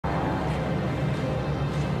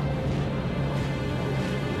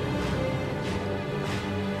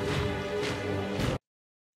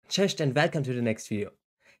Cześć and welcome to the next video.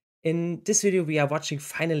 In this video we are watching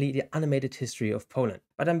finally the animated history of Poland.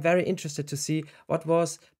 But I'm very interested to see what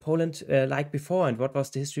was Poland like before and what was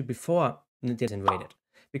the history before it invaded.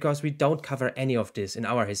 Because we don't cover any of this in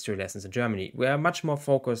our history lessons in Germany. We are much more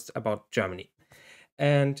focused about Germany.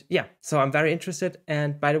 And yeah, so I'm very interested.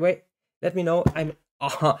 And by the way, let me know,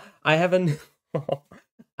 I have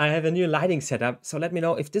a new lighting setup. So let me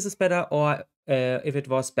know if this is better or if it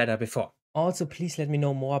was better before. Also, please let me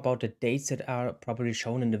know more about the dates that are probably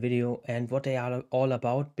shown in the video and what they are all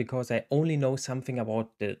about, because I only know something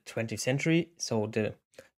about the 20th century, so the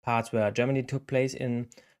parts where Germany took place in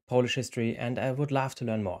Polish history, and I would love to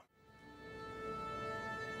learn more.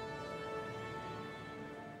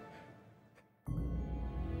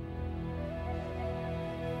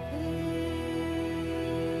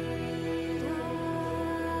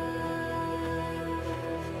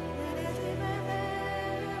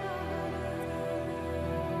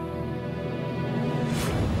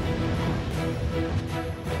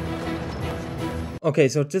 Okay,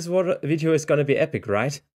 so this video is gonna be epic,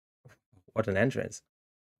 right? What an entrance.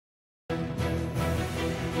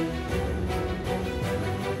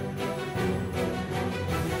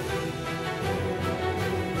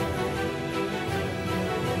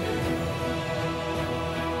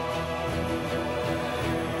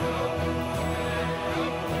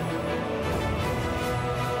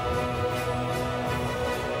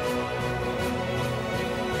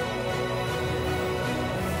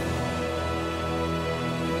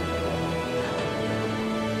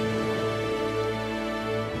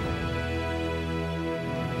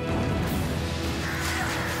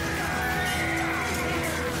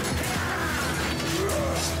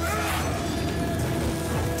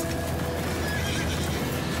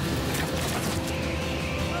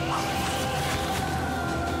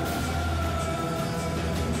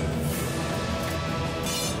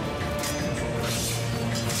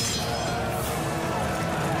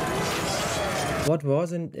 What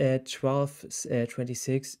was in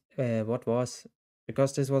 1226? What was,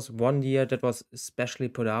 because this was 1 year that was specially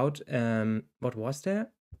put out. What was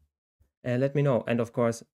there? Let me know. And of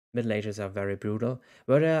course, Middle Ages are very brutal.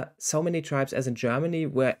 Were there so many tribes as in Germany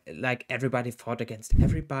where like everybody fought against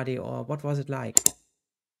everybody, or what was it like?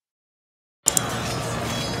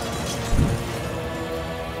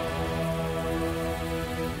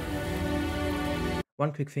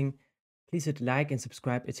 One quick thing. Please hit like and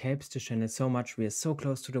subscribe, it helps the channel so much. We are so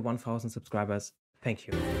close to the 1000 subscribers. Thank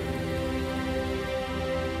you.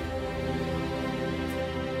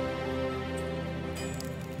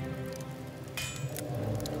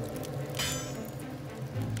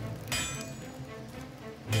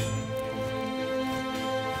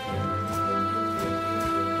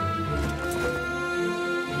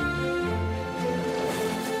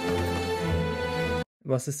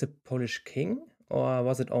 Was this a Polish king? Or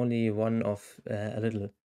was it only one of a little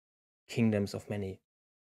kingdoms of many?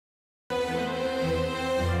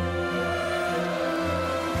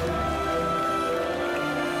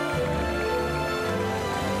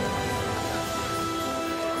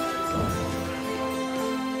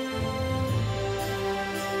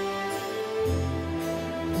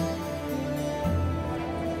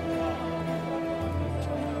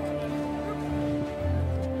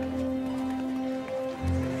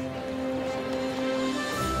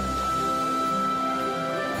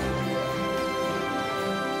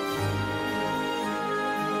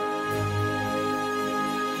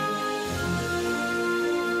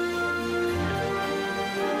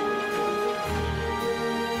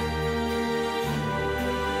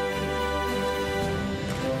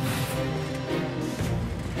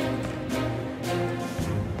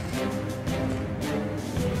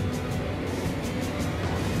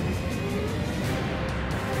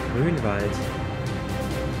 Grünwald.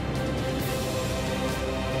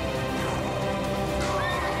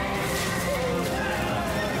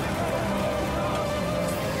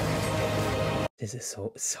 This is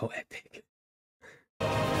so epic.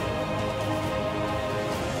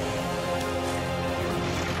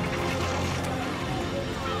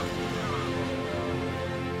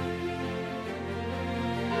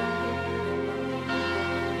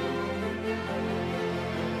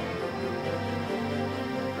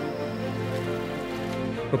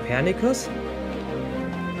 Copernicus?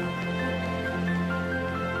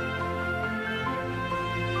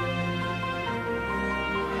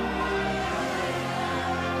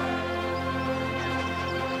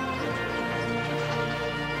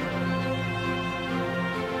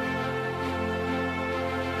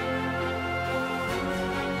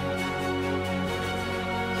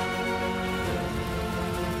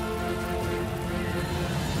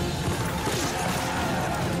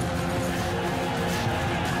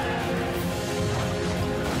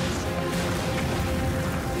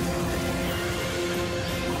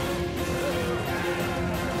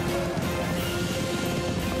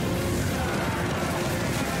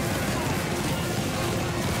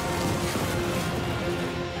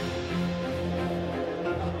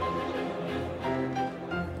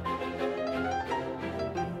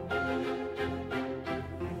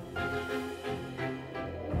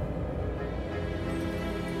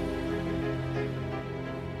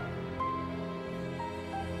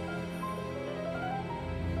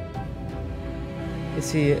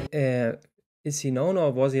 Is he uh, is he known,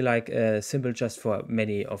 or was he like a symbol just for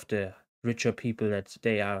many of the richer people that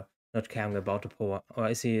they are not caring about the poor, or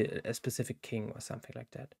is he a specific king or something like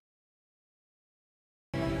that?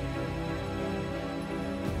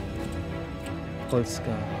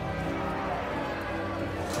 Polska.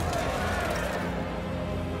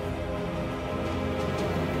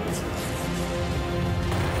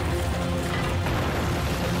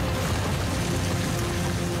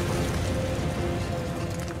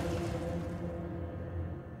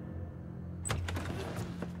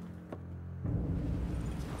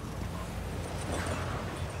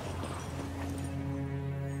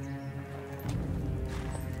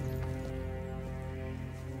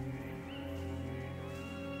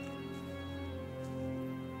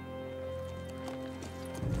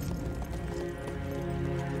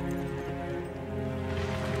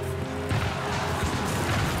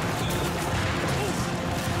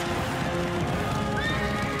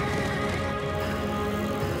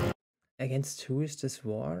 Against who is this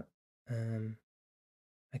war? Um,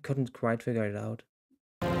 I couldn't quite figure it out.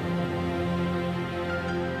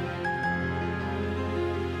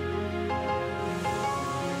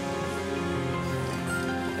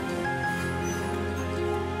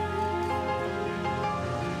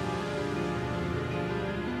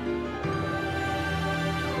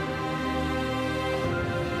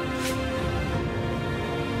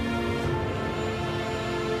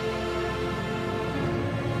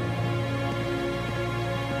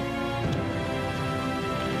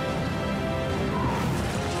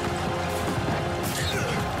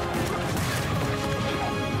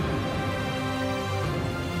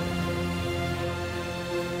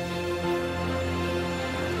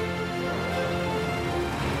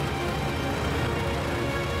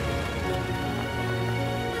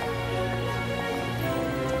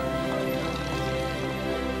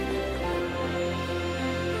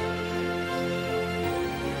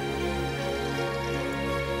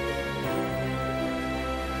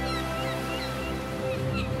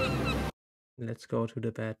 Let's go to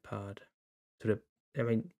the bad part. I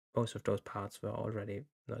mean, most of those parts were already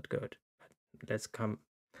not good. But let's come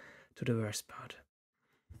to the worst part.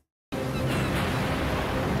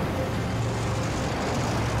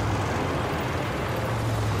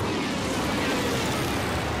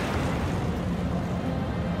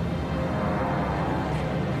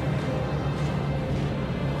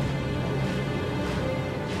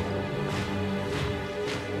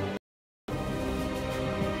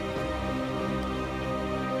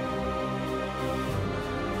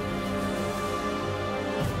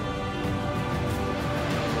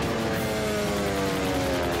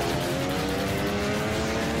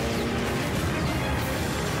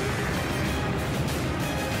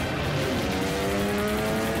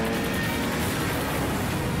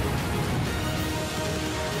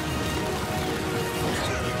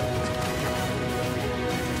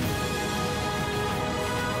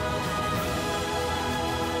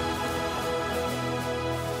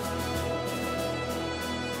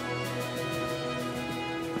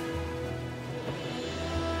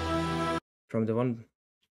 From the one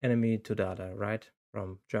enemy to the other, right?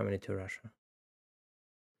 From Germany to Russia.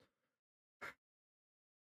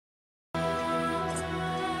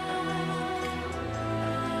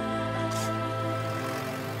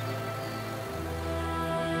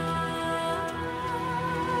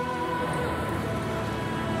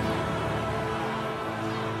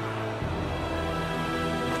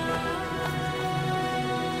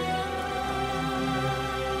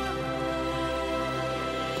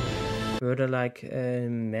 Were there like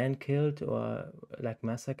men killed or like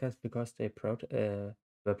massacres because they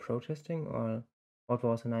were protesting, or what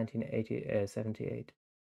was in 1978?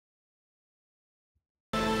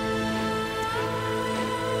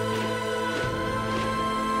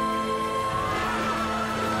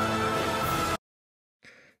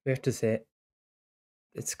 We have to say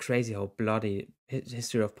it's crazy how bloody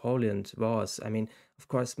history of Poland was. I mean, of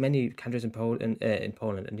course, many countries in Poland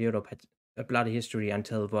and Europe had a bloody history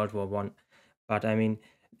until World War One, but I mean,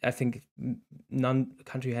 I think none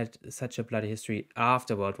country had such a bloody history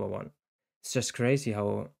after World War One. It's just crazy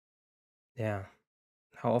how, yeah,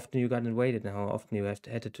 how often you got invaded and how often you had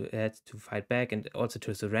to fight back and also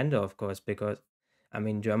to surrender, of course, because I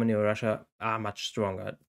mean, Germany or Russia are much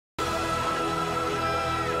stronger.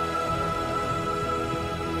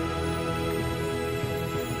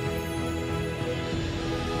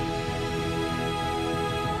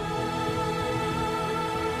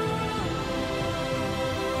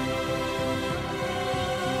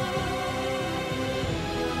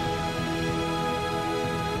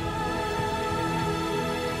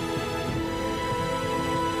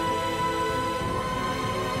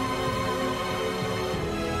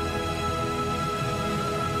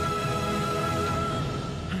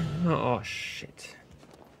 Oh, shit.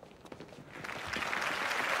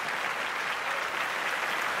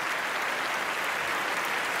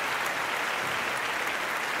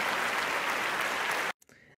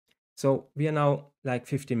 So we are now like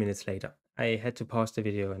 15 minutes later. I had to pause the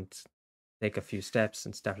video and take a few steps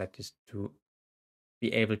and stuff like this to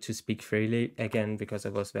be able to speak freely again because I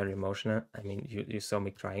was very emotional. I mean, you saw me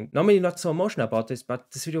crying. Normally not so emotional about this, but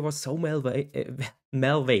this video was so well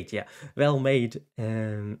made.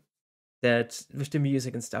 That with the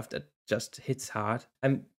music and stuff that just hits hard.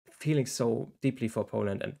 I'm feeling so deeply for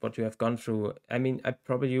Poland and what you have gone through. I mean, I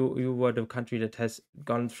probably you were the country that has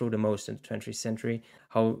gone through the most in the 20th century.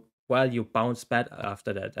 How well you bounced back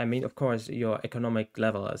after that. I mean, of course, your economic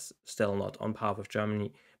level is still not on par with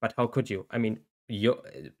Germany, but how could you? I mean,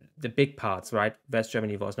 the big parts, right? West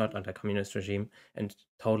Germany was not under communist regime, and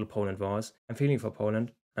total Poland was. I'm feeling for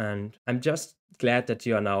Poland, and I'm just glad that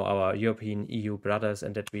you are now our European EU brothers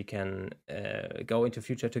and that we can go into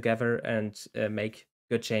future together and make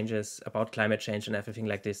good changes about climate change and everything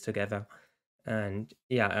like this together. And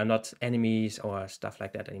yeah, are not enemies or stuff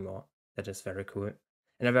like that anymore. That is very cool.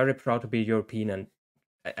 And I'm very proud to be European. And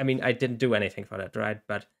I mean, I didn't do anything for that, right?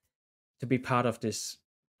 But to be part of this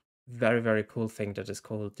very, very cool thing that is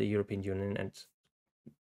called the European Union and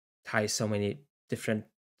ties so many different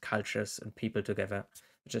cultures and people together,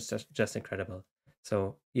 which is just incredible.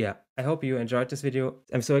 So yeah, I hope you enjoyed this video.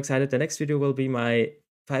 I'm so excited. The next video will be my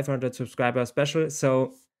 500 subscriber special,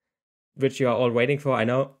 so which you are all waiting for, I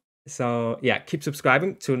know. So yeah, keep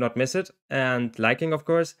subscribing to not miss it and liking, of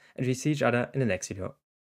course, and we see each other in the next video.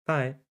 Bye.